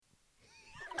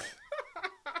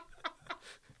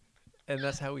And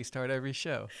that's how we start every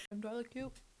show. Do I look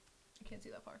cute? I can't see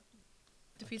that far.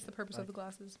 Defeats the purpose of the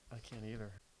glasses. I can't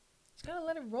either. Just gotta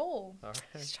let it roll. All right.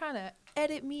 He's trying to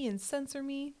edit me and censor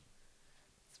me.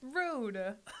 It's rude.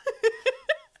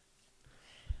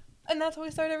 And that's how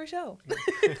we start every show.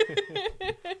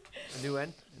 A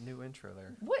new intro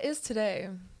there. What is today?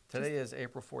 Today is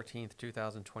April 14th,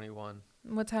 2021.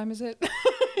 What time is it?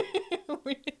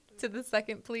 To the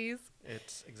second, please.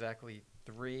 It's exactly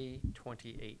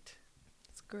 3:28.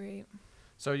 It's great.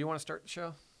 So you want to start the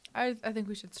show? I think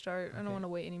we should start. Okay. I don't want to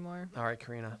wait anymore. All right,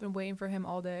 Karina. I've been waiting for him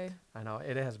all day. I know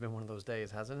it has been one of those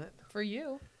days, hasn't it? For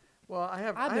you. Well,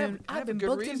 I've been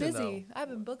booked and busy. I've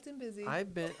been booked and busy. I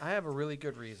have a really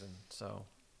good reason. So.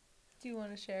 Do you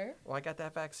want to share? Well, I got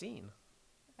that vaccine.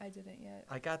 I didn't yet.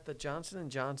 I got the Johnson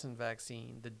 & Johnson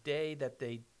vaccine the day that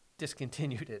they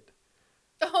discontinued it.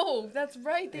 Oh, that's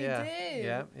right. They did.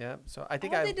 Yeah. So I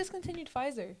think they discontinued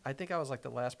Pfizer. I think I was like the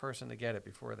last person to get it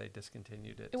before they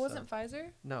discontinued it. It wasn't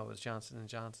Pfizer? No, it was Johnson &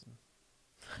 Johnson.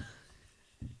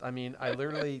 I mean, I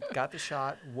literally got the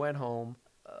shot, went home.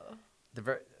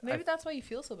 Maybe that's why you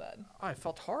feel so bad. I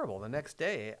felt horrible. The next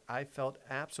day, I felt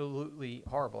absolutely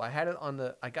horrible. I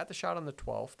got the shot on the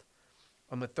 12th.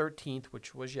 On the 13th,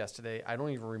 which was yesterday, I don't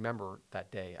even remember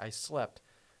that day. I slept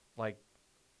like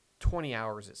 20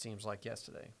 hours, it seems like,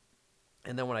 yesterday.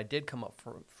 And then when I did come up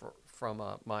from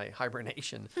my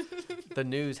hibernation, the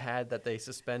news had that they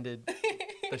suspended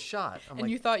the shot. And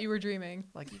you thought you were dreaming.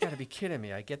 Like, you got to be kidding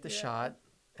me. I get the shot,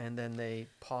 and then they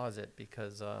pause it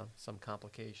because some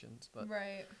complications. But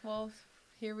right. Well,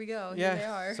 here we go. Yeah. Here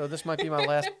they are. So this might be my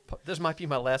last. This might be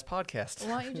my last podcast.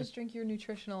 Why don't you just drink your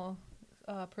nutritional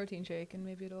protein shake, and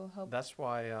maybe it'll help. That's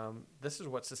why this is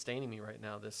what's sustaining me right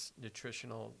now. This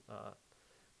nutritional.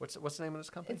 What's the name of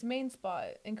this company? It's Main Spot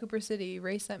in Cooper City.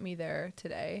 Ray sent me there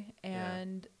today,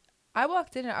 and I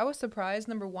walked in and I was surprised.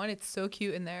 Number one, it's so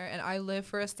cute in there, and I live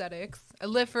for aesthetics.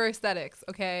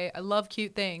 Okay, I love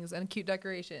cute things and cute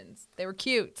decorations. They were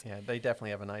cute. Yeah, they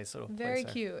definitely have a nice little. Very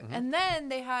place cute. there. Mm-hmm. And then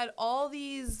they had all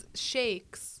these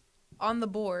shakes on the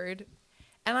board.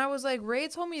 And I was like, Ray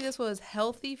told me this was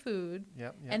healthy food.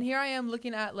 Yep. And here I am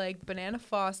looking at like Banana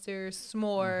Foster,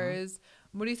 s'mores,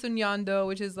 Murisoñando,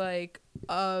 which is like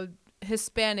a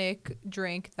Hispanic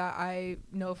drink that I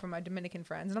know from my Dominican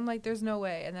friends. And I'm like, there's no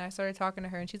way. And then I started talking to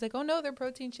her and she's like, oh no, they're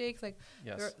protein shakes. Like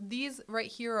these right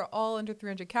here are all under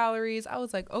 300 calories. I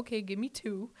was like, okay, give me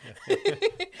two. Yeah.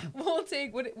 We'll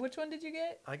take, which one did you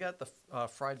get? I got the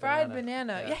fried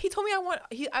banana. Yeah, he told me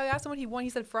I asked him what he wanted. He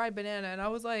said fried banana. And I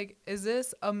was like, is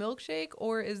this a milkshake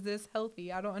or is this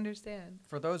healthy? I don't understand.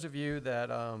 For those of you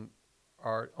that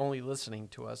are only listening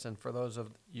to us, and for those of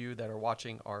you that are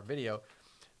watching our video,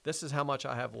 this is how much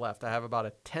I have left. I have about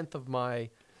a tenth of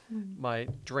my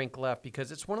drink left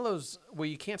because it's one of those where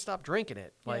you can't stop drinking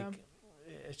it. Like,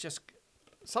 it's just,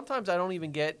 sometimes I don't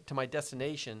even get to my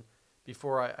destination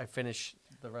before I finish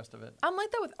the rest of it. I'm like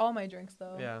that with all my drinks,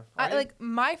 though. Yeah.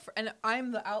 And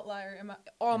I'm the outlier in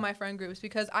all my friend groups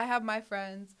because I have my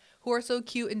friends who are so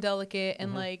cute and delicate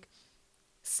and like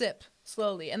sip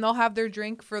slowly, and they'll have their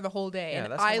drink for the whole day. Yeah,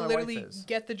 and that's how I my literally wife is.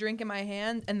 get the drink in my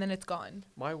hand and then it's gone.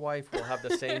 My wife will have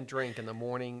the same drink in the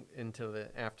morning into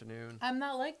the afternoon. I'm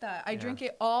not like that. I drink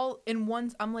it all in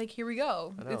one. I'm like, here we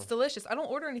go. It's delicious. I don't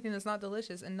order anything that's not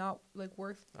delicious and not like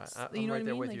worth. I'm right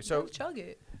there with you. So chug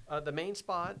it. The Main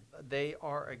Spot, they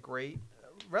are a great,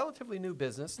 relatively new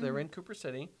business. They're in Cooper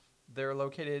City. They're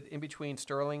located in between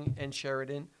Sterling and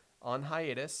Sheridan on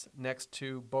hiatus next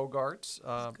to Bogart's.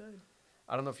 That's good.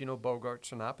 I don't know if you know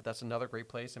Bogart's or not, but that's another great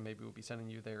place, and maybe we'll be sending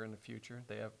you there in the future.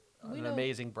 They have an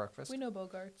amazing breakfast. We know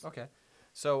Bogart's. Okay.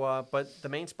 So, but the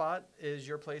Main Spot is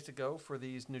your place to go for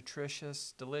these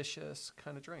nutritious, delicious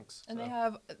kind of drinks. And they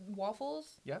have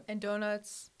waffles Yep. and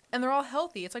donuts, and they're all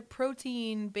healthy. It's like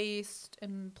protein-based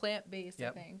and plant-based,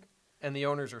 Yep. I think. And the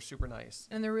owners are super nice.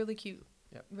 And they're really cute.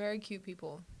 Yep. Very cute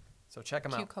people. So check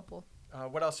them out. Cute couple.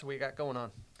 What else have we got going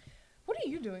on? What are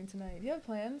you doing tonight? Do you have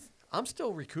plans? I'm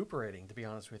still recuperating, to be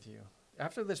honest with you.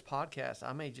 After this podcast,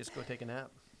 I may just go take a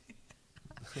nap.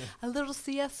 A little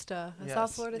siesta. A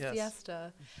South Florida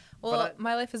siesta. Well,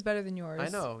 my life is better than yours. I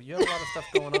know. You have a lot of stuff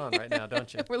going on right now,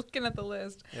 don't you? We're looking at the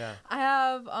list. Yeah. I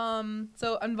have,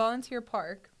 so on Volunteer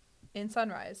Park in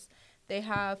Sunrise, they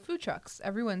have food trucks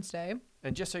every Wednesday.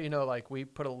 And just so you know, like, we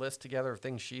put a list together of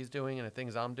things she's doing and the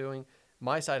things I'm doing.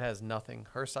 My side has nothing.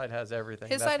 Her side has everything.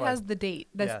 His side has the date.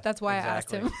 That's why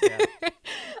exactly. I asked him.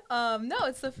 Yeah. No,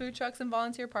 it's the food trucks in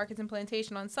Volunteer Park. It's in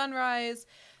Plantation on Sunrise.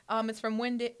 It's from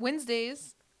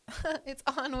Wednesdays It's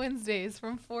on Wednesdays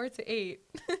from 4 to 8.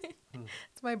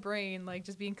 It's my brain like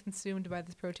just being consumed by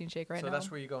this protein shake right now. So that's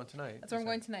where you're going tonight? That's where I'm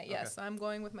going tonight. Yes, Okay. I'm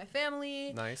going with my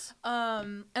family. Nice.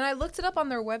 And I looked it up on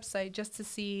their website just to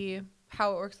see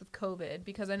how it works with COVID,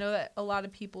 because I know that a lot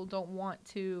of people don't want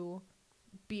to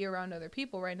be around other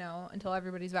people right now until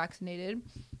everybody's vaccinated.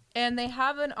 And they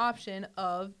have an option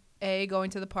of going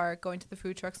to the park, going to the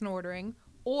food trucks and ordering,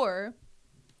 or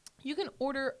you can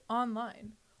order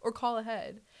online or call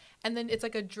ahead. And then it's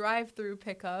like a drive-through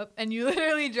pickup, and you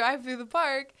literally drive through the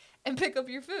park and pick up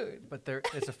your food. But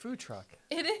it's a food truck.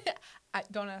 It is.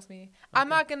 Don't ask me. Okay. I'm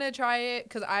not going to try it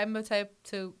because I'm the type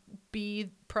to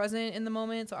be present in the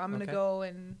moment. So I'm going to go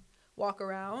and walk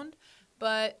around.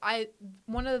 But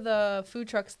one of the food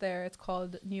trucks there, it's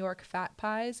called New York Fat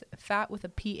Pies. Fat with a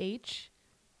PH.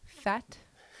 Fat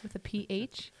with a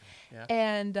PH. Yeah.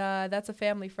 And that's a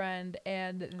family friend.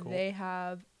 And Cool. they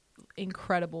have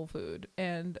incredible food.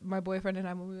 And my boyfriend and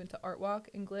I, when we went to Art Walk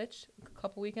in Glitch a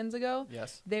couple weekends ago,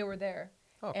 Yes. they were there.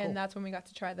 Oh, And cool. that's when we got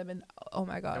to try them. And oh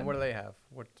my God. And what do they have?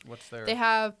 What's their? They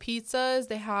have pizzas.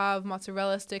 They have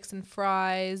mozzarella sticks and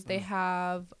fries. They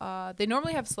have, they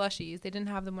normally have slushies. They didn't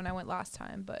have them when I went last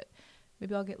time, but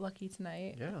maybe I'll get lucky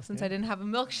tonight. Yeah. Since I didn't have a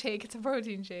milkshake, it's a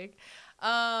protein shake.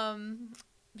 Yeah,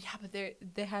 but it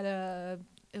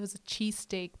was a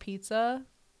cheesesteak pizza.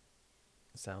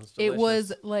 Sounds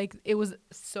delicious. It was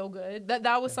so good.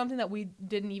 That was something that we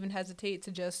didn't even hesitate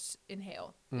to just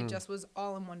inhale. It just was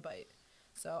all in one bite.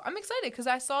 So I'm excited because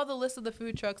I saw the list of the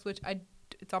food trucks, which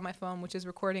it's on my phone, which is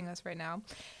recording us right now.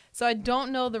 So I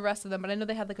don't know the rest of them, but I know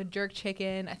they had like a jerk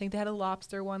chicken. I think they had a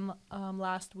lobster one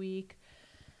last week.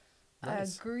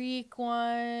 Nice. A Greek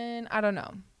one. I don't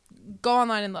know. Go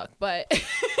online and look, but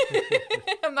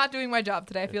I'm not doing my job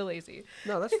today. I feel lazy.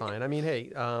 No, that's fine. I mean,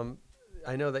 hey,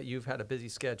 I know that you've had a busy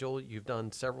schedule. You've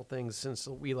done several things since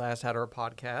we last had our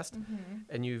podcast,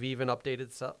 and you've even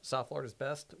updated South Florida's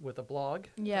Best with a blog.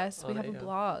 Yes, we have a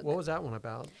blog. What was that one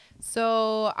about?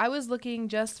 So I was looking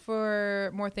just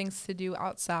for more things to do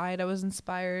outside. I was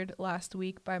inspired last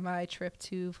week by my trip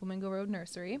to Flamingo Road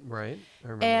Nursery. Right. I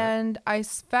remember And I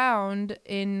found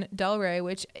in Delray,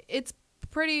 which it's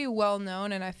pretty well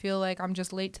known, and I feel like I'm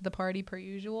just late to the party per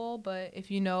usual, but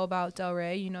if you know about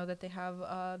Delray, you know that they have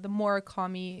the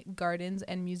Murakami Gardens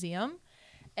and Museum,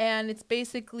 and it's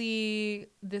basically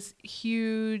this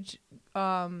huge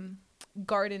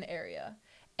garden area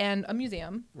and a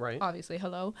museum, Right. obviously,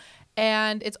 hello,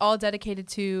 and it's all dedicated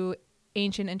to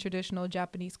ancient and traditional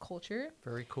Japanese culture.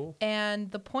 Very cool.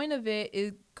 And the point of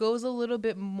it goes a little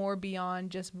bit more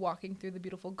beyond just walking through the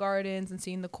beautiful gardens and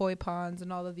seeing the koi ponds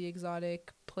and all of the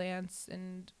exotic plants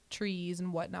and trees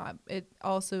and whatnot. It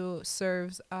also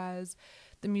serves as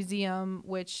the museum,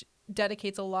 which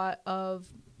dedicates a lot of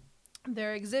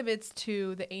their exhibits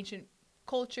to the ancient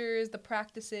cultures, the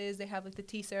practices. They have like the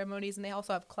tea ceremonies, and they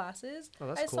also have classes. Oh,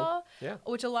 that's I cool. saw, Yeah.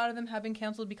 which a lot of them have been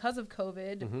canceled because of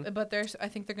COVID, but I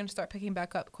think they're going to start picking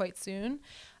back up quite soon.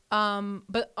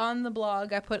 But on the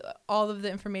blog, I put all of the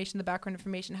information, the background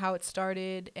information, how it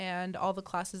started, and all the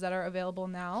classes that are available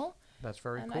now. That's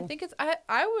very And cool. I think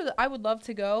I would love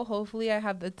to go. Hopefully, I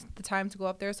have the time to go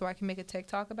up there so I can make a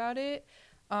TikTok about it,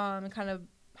 and kind of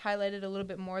highlight it a little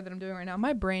bit more than I'm doing right now.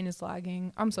 My brain is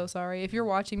lagging. I'm so sorry. If you're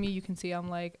watching me, you can see I'm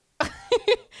like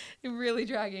really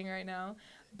dragging right now.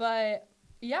 But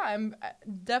yeah, I'm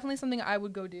definitely something I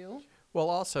would go do. Well,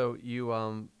 also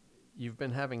you've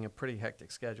been having a pretty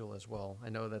hectic schedule as well. I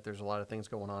know that there's a lot of things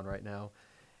going on right now,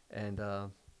 and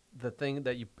the thing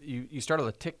that you started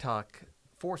a TikTok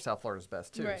for South Florida's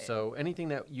Best too. Right. So anything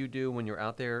that you do when you're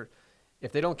out there,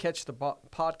 if they don't catch the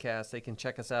podcast, they can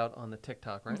check us out on the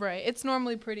TikTok, right? Right. It's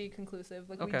normally pretty conclusive.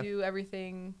 Like Okay. we do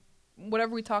everything,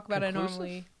 whatever we talk about. Conclusive? I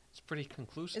normally. It's pretty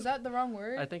conclusive. Is that the wrong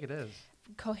word? I think it is.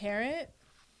 Coherent.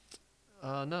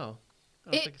 No.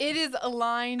 It is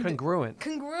aligned. Congruent.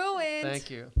 Congruent. Thank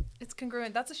you. It's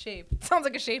congruent. That's a shape. It sounds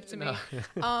like a shape to me. No.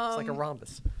 It's like a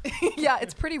rhombus. Yeah,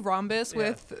 it's pretty rhombus Yeah.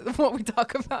 with what we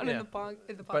talk about Yeah. in the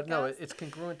podcast. But no, it's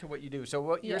congruent to what you do. So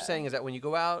what you're Yeah. saying is that when you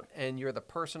go out and you're the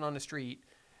person on the street,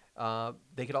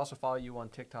 they could also follow you on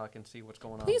TikTok and see what's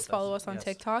going on. Please with follow us on Yes.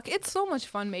 TikTok. It's so much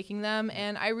fun making them,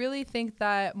 and I really think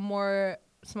that more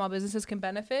small businesses can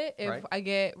benefit if Right. I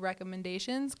get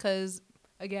recommendations, because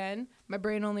again, my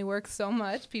brain only works so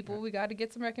much. People, we got to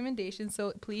get some recommendations.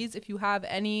 So please, if you have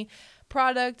any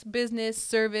product, business,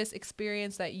 service,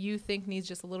 experience that you think needs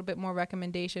just a little bit more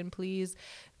recommendation, please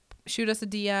shoot us a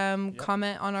DM, Yep.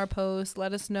 comment on our post,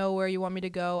 let us know where you want me to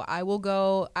go. I will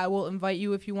go. I will invite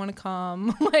you if you want to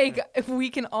come. Like, if we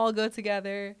can all go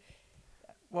together.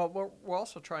 Well, we're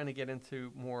also trying to get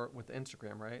into more with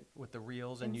Instagram, right? With the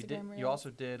reels, and you Instagram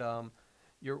also did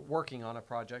you're working on a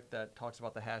project that talks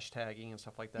about the hashtagging and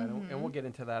stuff like that, and we'll get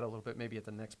into that a little bit maybe at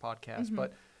the next podcast.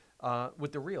 But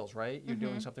with the reels, right? You're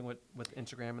doing something with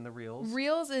Instagram and the reels.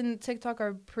 Reels and TikTok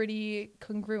are pretty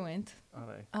congruent. Are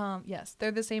they? Yes,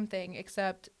 they're the same thing,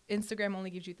 except Instagram only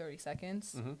gives you 30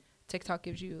 seconds. Mm-hmm. TikTok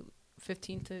gives you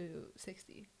 15 to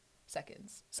 60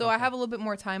 seconds. So I have a little bit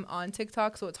more time on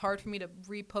TikTok, so it's hard for me to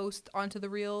repost onto the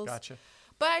reels. Gotcha.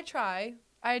 But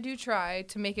I do try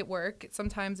to make it work.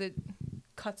 Sometimes it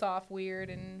cuts off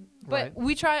weird, but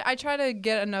I try to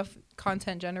get enough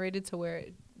content generated to where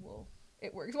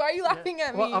it works. Why are you laughing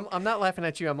at me? Well, I'm not laughing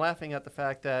at you. I'm laughing at the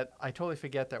fact that I totally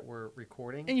forget that we're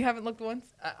recording. And you haven't looked once?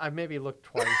 I maybe looked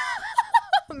twice.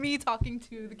 Me talking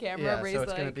to the camera, Yeah, raised so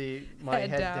it's going to be my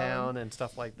head down and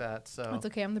stuff like that. So it's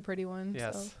okay. I'm the pretty one.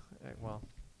 yes. So. Well,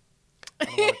 I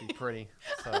don't want to be pretty.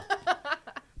 So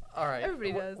all right.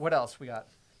 Everybody does. What else we got?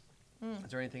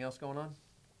 Is there anything else going on?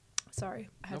 Sorry,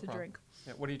 I had No to problem. drink.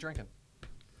 Yeah, what are you drinking?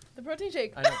 The protein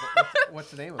shake. I know, but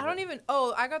what's the name of it? I don't even.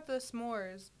 Oh, I got the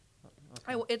s'mores.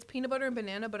 Okay. It's peanut butter and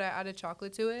banana, but I added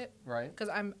chocolate to it Right. because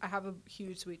I have a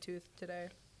huge sweet tooth today.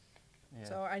 Yeah.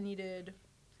 So I needed.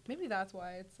 Maybe that's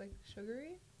why it's like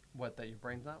sugary. What, that your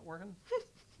brain's not working?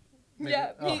 Maybe-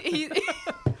 Yeah, oh.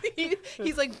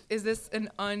 he's like, is this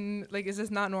is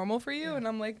this not normal for you? And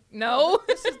I'm like, no.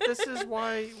 This is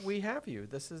why we have you.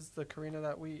 This is the Karina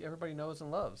that everybody knows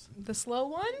and loves. The slow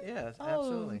one? Yes, Oh,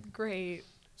 absolutely. great.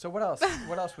 So what else?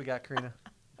 What else we got, Karina?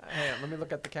 Hang on, let me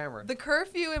look at the camera. The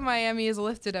curfew in Miami is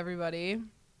lifted, everybody.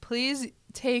 Please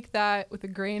take that with a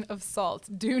grain of salt.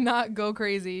 Do not go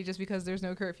crazy just because there's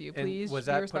no curfew. And Please was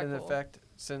be that put respectful. in effect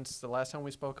since the last time we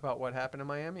spoke about what happened in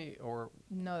Miami, or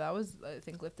No, that was, I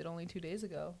think, lifted only 2 days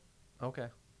ago. okay?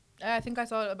 I think I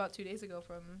saw it about 2 days ago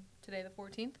from today, the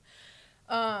 14th.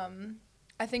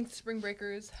 I think spring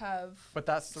breakers have But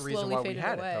that's the reason slowly why we faded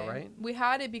had away. it, though, right? We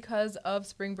had it because of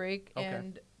spring break Okay.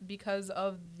 and because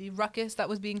of the ruckus that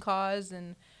was being caused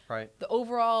and Right. the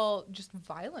overall just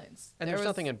violence. And There there's was-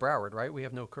 nothing in Broward, right? We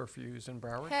have no curfews in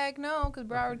Broward. Heck no, because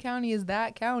Broward County is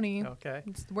that county. Okay.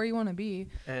 It's where you want to be.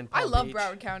 And I Palm love Beach.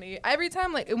 Broward County. Every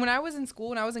time, like when I was in school,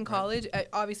 when I was in college,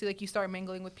 obviously, like you start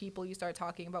mingling with people, you start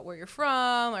talking about where you're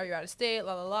from, or you're out of state,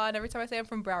 la la la. And every time I say I'm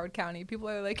from Broward County, people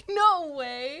are like, "No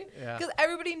way," Yeah. because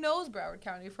everybody knows Broward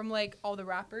County from like all the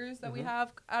rappers that we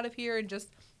have out of here, and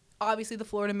just obviously the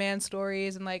Florida Man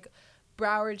stories, and like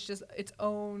Broward's just its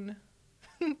own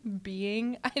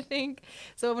being, I think.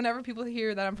 So whenever people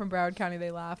hear that I'm from Broward County,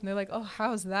 they laugh and they're like, "Oh,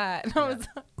 how's that?" And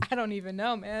I don't even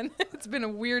know, man. It's been a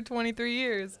weird 23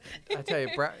 years. I tell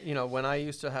you, when I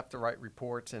used to have to write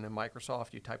reports and in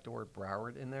Microsoft, you type the word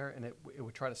Broward in there, and it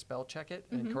would try to spell check it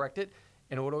and correct it,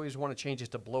 and it would always want to change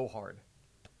it to blowhard.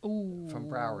 Ooh, From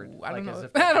Broward, I don't like as know.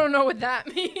 if- I don't know what that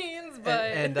means,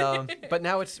 but And but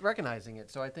now it's recognizing it.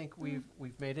 So I think we've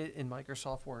made it in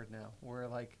Microsoft Word now. We're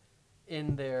like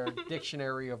in their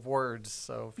dictionary of words.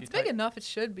 So if you it's big enough. It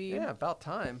should be. yeah, about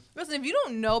time. Listen, if you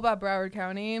don't know about Broward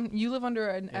County, you live under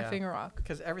an Yeah. effing rock.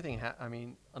 Because everything, I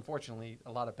mean, unfortunately,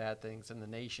 a lot of bad things in the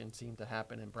nation seem to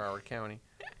happen in Broward County.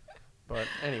 But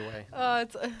anyway,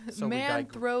 It's So we man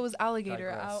throws alligator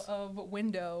digress. out of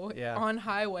window Yeah. on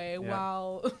highway Yeah.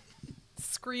 while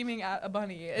screaming at a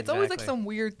bunny. It's always like Exactly. some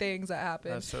weird things that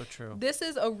happen. that's so true. This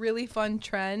is a really fun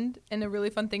trend and a really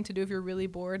fun thing to do if you're really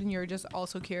bored and you're just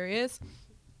also curious.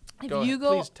 If you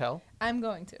go, please tell. I'm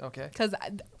going to. Okay. Because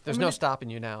There's no stopping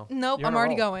you now. Nope, You're on I'm a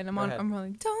already roll. going. Go ahead. I'm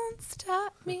rolling. Don't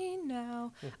stop me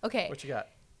now. Okay. What you got?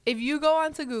 If you go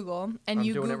onto Google and I'm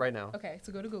you doing it Goog- right now. Okay,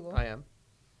 so go to Google. I am.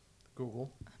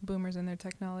 Google. Boomers and their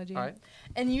technology. All right.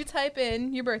 And you type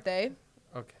in your birthday,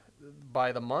 Okay.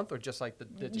 By the month or just like the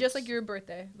digits? just like your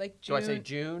birthday, like June. Do I say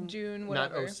June? June,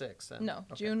 whatever. Not 06 then. No,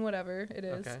 Okay. June, whatever it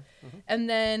is. Okay. Mhm. And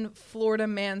then Florida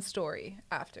Man Story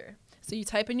after. So you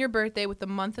type in your birthday with the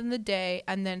month and the day,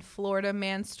 and then Florida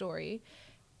Man Story,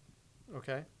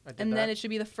 Okay. I did and that. then it should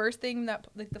be the first thing that,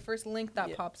 like the first link that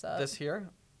Yeah, pops up. This here?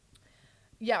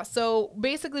 Yeah, so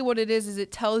basically what it is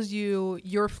it tells you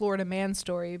your Florida Man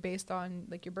story based on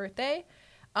like your birthday.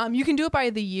 You can do it by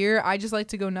the year. I just like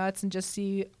to go nuts and just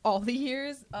see all the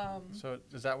years. So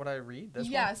is that what I read? This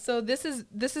yeah, one? so this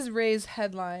is Ray's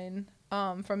headline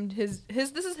from his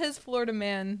this is his Florida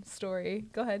Man story.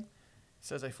 Go ahead. It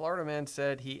says a Florida man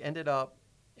said he ended up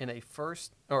in a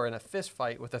fist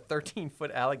fight with a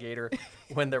 13-foot alligator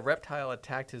when the reptile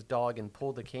attacked his dog and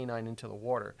pulled the canine into the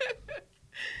water.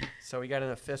 So he got in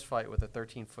a fist fight with a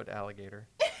 13-foot alligator.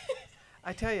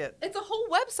 I tell you, It's a whole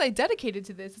website dedicated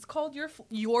to this. It's called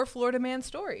your Florida Man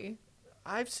story,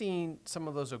 I've seen some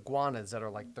of those iguanas that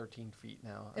are like 13 feet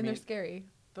now. and they're scary.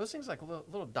 Those things like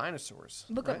little dinosaurs.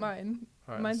 Look right? up mine.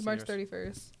 All right, Mine's let's March see yours.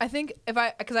 31st. I think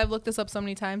because I've looked this up so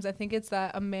many times, I think it's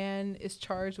that a man is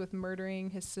charged with murdering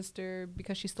his sister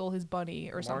because she stole his bunny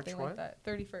or March something what? like that.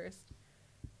 31st.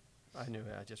 I knew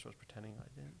it. I just was pretending I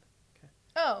didn't.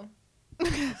 Oh.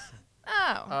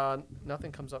 Oh.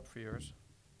 Nothing comes up for yours.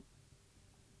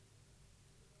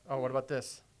 Oh, what about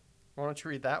this? Why don't you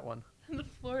read that one? The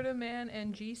Florida man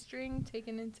and G-string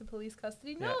taken into police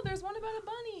custody. No, Yeah. there's one about a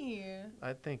bunny.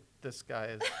 I think this guy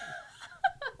is.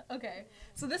 Okay.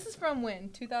 So this is from when?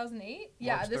 2008?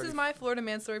 Yeah, March this is 30th. my Florida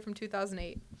man story from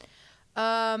 2008.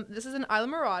 This is in Isla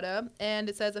Mirada, and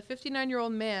it says a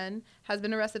 59-year-old man has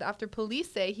been arrested after police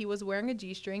say he was wearing a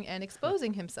G-string and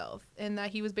exposing himself, and that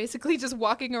he was basically just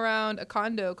walking around a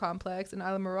condo complex in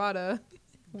Isla Mirada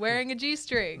wearing a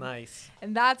G-string. Nice.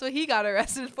 And that's what he got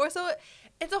arrested for. So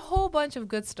it's a whole bunch of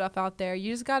good stuff out there.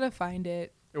 You just got to find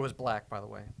it. It was black, by the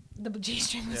way. The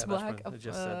G-string was Yeah, black. that's when it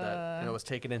just said that, and it was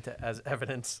taken into as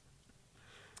evidence.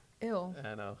 Ew.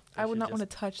 I know. I would not want to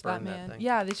touch that burn that man. thing.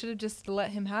 Yeah, they should have just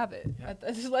let him have it. Yeah.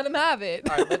 Just let him have it.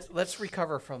 All right, let's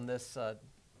recover from this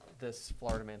this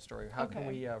Florida man story. How can Okay.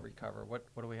 we recover? What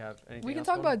do we have? Anything We can else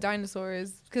talk going? about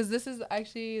dinosaurs because this is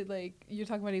actually like you're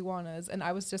talking about iguanas, and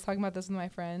I was just talking about this with my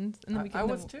friend, and then we can. I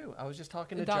was too. I was just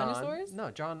talking The to John. dinosaurs?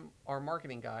 No, John, our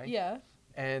marketing guy. Yeah.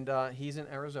 And he's in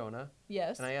Arizona.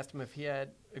 Yes. And I asked him if he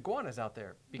had iguanas out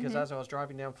there because Mhm. as I was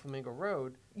driving down Flamingo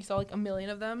Road, You saw like a million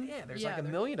of them. yeah, there's like a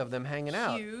they're million of them hanging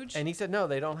out. Huge. And he said no,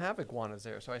 they don't have iguanas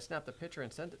there. So I snapped a picture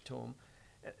and sent it to him.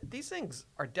 These things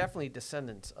are definitely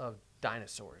descendants of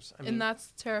dinosaurs. I mean, And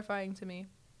that's terrifying to me.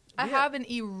 I Yeah. have an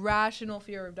irrational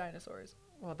fear of dinosaurs.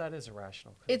 well, that is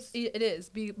irrational. 'Cause- It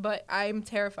is, but I'm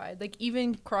terrified. Like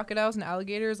even crocodiles and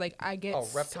alligators, like I get. oh,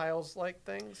 reptiles like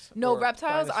things? No, Or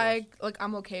reptiles. dinosaurs?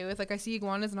 I'm okay with. Like I see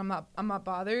iguanas and I'm not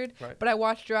bothered. Right. But I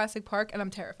watch Jurassic Park and I'm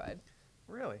terrified.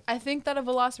 Really? I think that a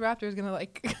velociraptor is gonna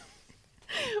like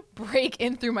break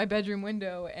in through my bedroom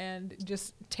window and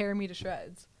just tear me to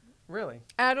shreds. Really?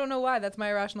 I don't know why. That's my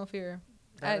irrational fear.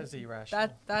 That is irrational.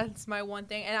 That's my one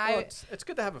thing, and well, it's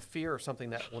good to have a fear of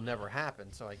something that will never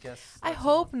happen. So I guess I that's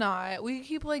hope not. We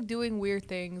keep like doing weird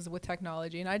things with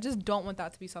technology, and I just don't want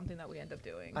that to be something that we end up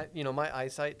doing. my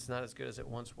eyesight's not as good as it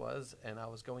once was, and I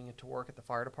was going into work at the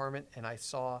fire department, and I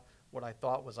saw what I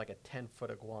thought was like a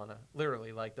 10-foot iguana,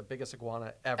 literally like the biggest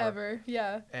iguana ever.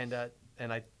 Yeah.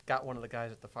 And I got one of the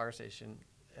guys at the fire station,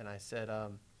 and I said,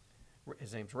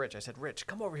 his name's Rich. I said, Rich,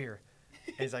 come over here.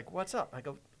 And he's like, what's up? I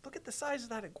go, look at the size of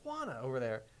that iguana over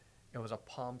there. It was a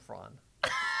palm frond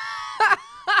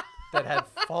that had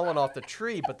fallen off the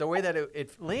tree, but the way that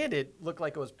it landed looked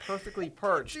like it was perfectly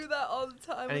perched. I do that all the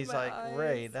time. And with he's my like, eyes.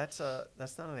 Ray, that's not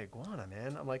an iguana,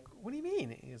 man. I'm like, what do you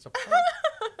mean? He's a palm.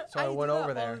 So I went do that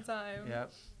over there. all the time. Yeah.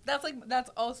 That's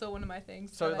also one of my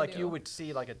things. So that I like do. you would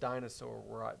see like a dinosaur,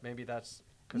 where maybe that's.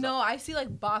 'cause No, I see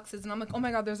like boxes, and I'm like, oh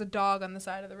my god, there's a dog on the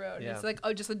side of the road. And Yeah. it's like,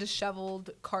 oh, just a disheveled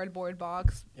cardboard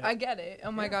box. Yeah. I get it.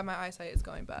 Oh my Yeah. god, my eyesight is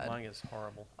going bad. Mine is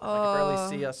horrible. I can barely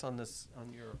see us on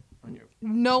your.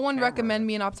 No one camera. recommend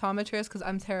me an optometrist because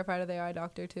I'm terrified of the eye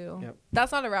doctor too. Yep.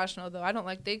 That's not irrational though. I don't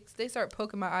like they start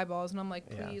poking my eyeballs, and I'm like,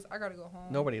 Yeah. please, I gotta go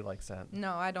home. Nobody likes that.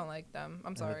 No, I don't like them.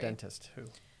 I'm And sorry. the dentist who.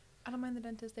 I don't mind the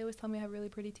dentist. They always tell me I have really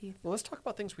pretty teeth. Well, let's talk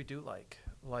about things we do like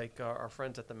our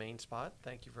friends at the Main Spot.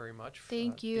 Thank you very much.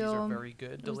 Thank These are you. very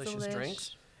good, It was delicious delish.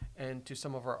 drinks. And to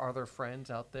some of our other friends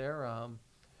out there,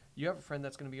 you have a friend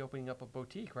that's going to be opening up a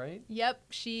boutique, right? Yep,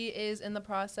 she is in the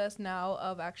process now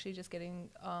of actually just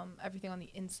getting everything on the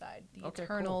inside. The Okay,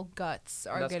 internal guts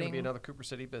are And that's going to getting. be another Cooper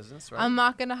City business, right? I'm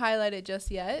not gonna highlight it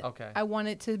just yet. Okay. I want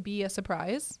it to be a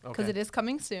surprise because Okay. it is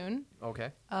coming soon.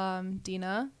 Okay.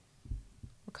 Dina,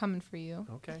 we're coming for you.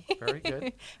 Okay. Very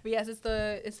good. But yes, it's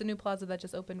the new plaza that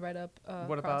just opened right up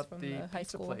What across about from the the high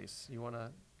pizza school. place? You want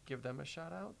to give them a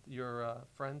shout out? Your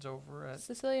friends over at.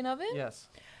 Sicilian Oven? Yes.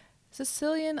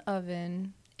 Sicilian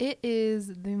Oven. It is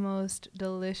the most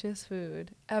delicious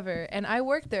food ever. And I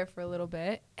worked there for a little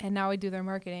bit, and now I do their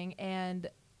marketing. And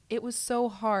it was so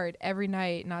hard every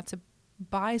night not to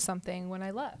buy something when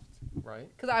I left. Right.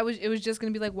 Because it was just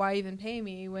gonna be like, why even pay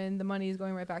me when the money is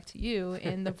going right back to you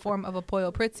in the form of a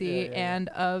pollo prizzi Yeah. and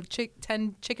of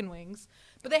 10 chicken wings.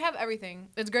 But they have everything.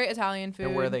 It's great Italian food.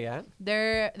 And where are they at?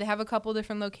 They have a couple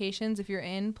different locations. If you're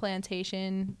in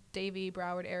Plantation, Davie,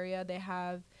 Broward area, they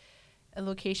have a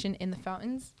location in the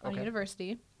Fountains on Okay.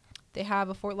 University. They have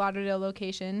a Fort Lauderdale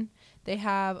location. They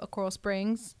have a Coral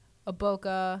Springs, a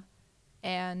Boca,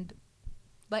 and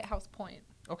Lighthouse Point.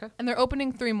 Okay. And they're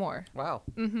opening 3 more. Wow.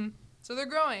 Mm-hmm. So they're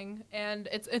growing, and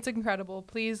it's incredible.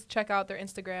 Please check out their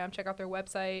Instagram, check out their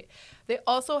website. They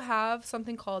also have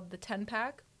something called the 10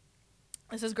 pack.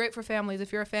 This is great for families.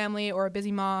 If you're a family or a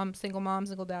busy mom,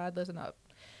 single dad, listen up.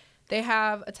 They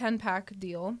have a 10-pack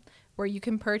deal where you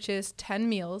can purchase 10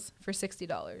 meals for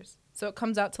 $60. So it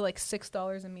comes out to like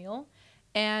 $6 a meal.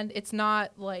 And it's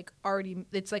not like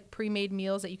it's like pre-made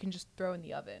meals that you can just throw in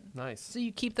the oven. Nice. So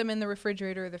you keep them in the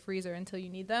refrigerator or the freezer until you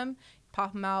need them.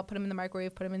 Pop them out, put them in the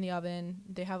microwave, put them in the oven.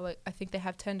 They have I think they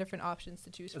have 10 different options to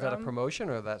choose from. Is that a promotion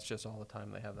or that's just all the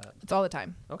time they have that? It's all the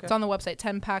time. Okay. It's on the website,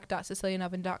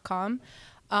 10pack.sicilianoven.com.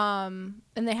 And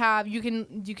they have, you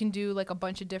can do like a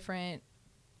bunch of different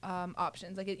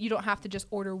options. Like you don't have to just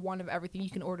order one of everything. You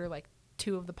can order like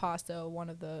 2 of the pasta, 1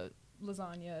 of the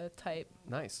lasagna type.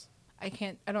 Nice. I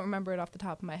don't remember it off the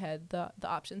top of my head, the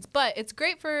options. But it's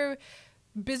great for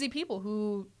busy people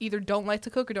who either don't like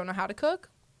to cook or don't know how to cook.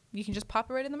 You can just pop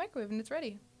it right in the microwave and it's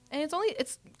ready. And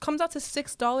it comes out to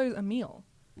 $6 a meal.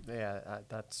 Yeah,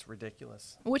 that's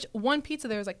ridiculous. Which one pizza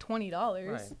there is like $20.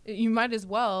 Right. You might as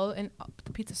well. And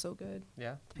the pizza's so good.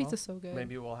 Yeah. The pizza's so good.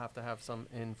 Maybe we'll have to have some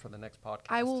in for the next podcast.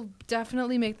 I will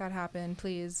definitely make that happen,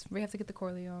 please. We have to get the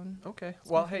Corleone. Okay.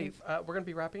 Well, hey, we're going to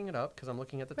be wrapping it up because I'm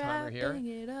looking at the timer here. Wrapping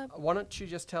it up. Why don't you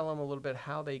just tell them a little bit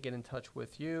how they get in touch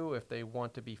with you, if they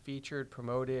want to be featured,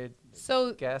 promoted,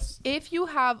 So guests? if you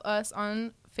have us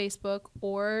on Facebook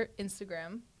or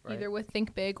Instagram, Right. either with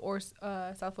Think Big or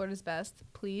South Florida's Best,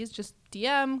 please just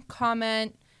DM,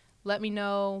 comment, let me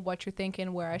know what you're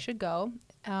thinking, where I should go.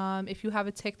 If you have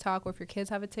a TikTok or if your kids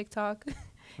have a TikTok,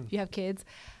 if you have kids,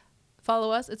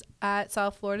 follow us. It's at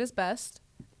South Florida's Best.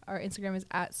 Our Instagram is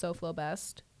at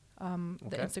SoFloBest. The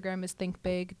Okay. Instagram is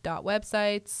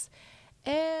thinkbig.websites.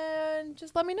 And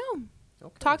just let me know.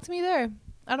 Okay. Talk to me there.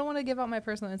 I don't want to give out my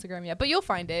personal Instagram yet, but you'll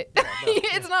find it. Yeah, no,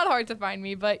 It's not hard to find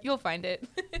me, but you'll find it.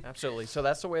 Absolutely. So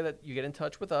that's the way that you get in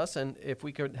touch with us. And if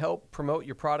we could help promote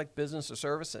your product, business, or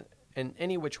service in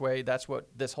any which way, that's what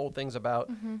this whole thing's about,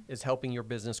 is helping your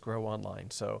business grow online.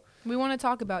 So, We want to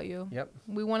talk about you. yep.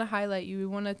 We want to highlight you. We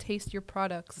want to taste your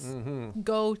products. Mm-hmm.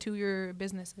 Go to your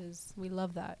businesses. We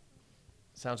love that.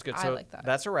 Sounds good. I So like that.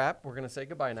 that's a wrap. We're going to say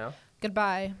goodbye now.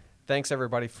 Goodbye. Thanks,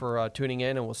 everybody, for tuning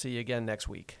in, and we'll see you again next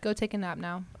week. Go take a nap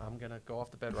now. I'm going to go off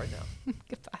the bed right now.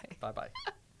 Goodbye. Bye-bye.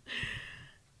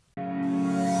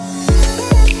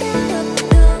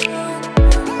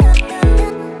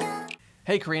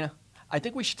 Hey, Karina. I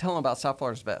think we should tell them about South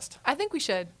Florida's Best. I think we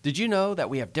should. Did you know that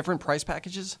we have different price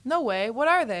packages? No way. What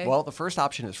are they? Well, the first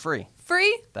option is free.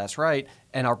 Free? That's right.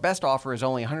 And our best offer is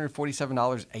only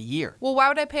 $147 a year. Well, why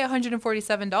would I pay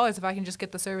 $147 if I can just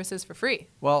get the services for free?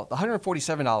 Well, the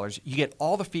 $147, you get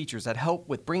all the features that help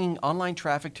with bringing online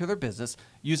traffic to their business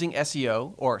using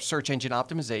SEO or search engine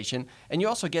optimization. And you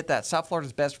also get that South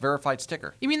Florida's Best verified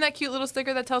sticker. You mean that cute little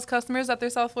sticker that tells customers that they're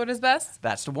South Florida's Best?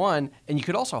 That's the one. And you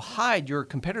could also hide your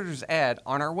competitor's ad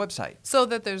on our website. So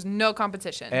that there's no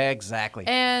competition. Exactly.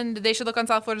 And they should look on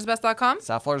SouthFlorida'sBest.com?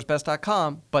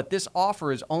 SouthFlorida'sBest.com, but this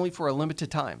offer is only for a limited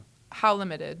time. How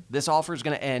limited? This offer is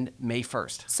going to end May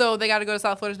 1st. So they got to go to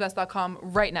SouthFlorida'sBest.com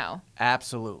right now.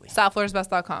 Absolutely.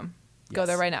 SouthFlorida'sBest.com. Go Yes.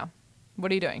 there right now.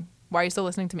 What are you doing? Why are you still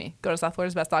listening to me? Go to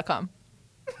SouthFlorida'sBest.com.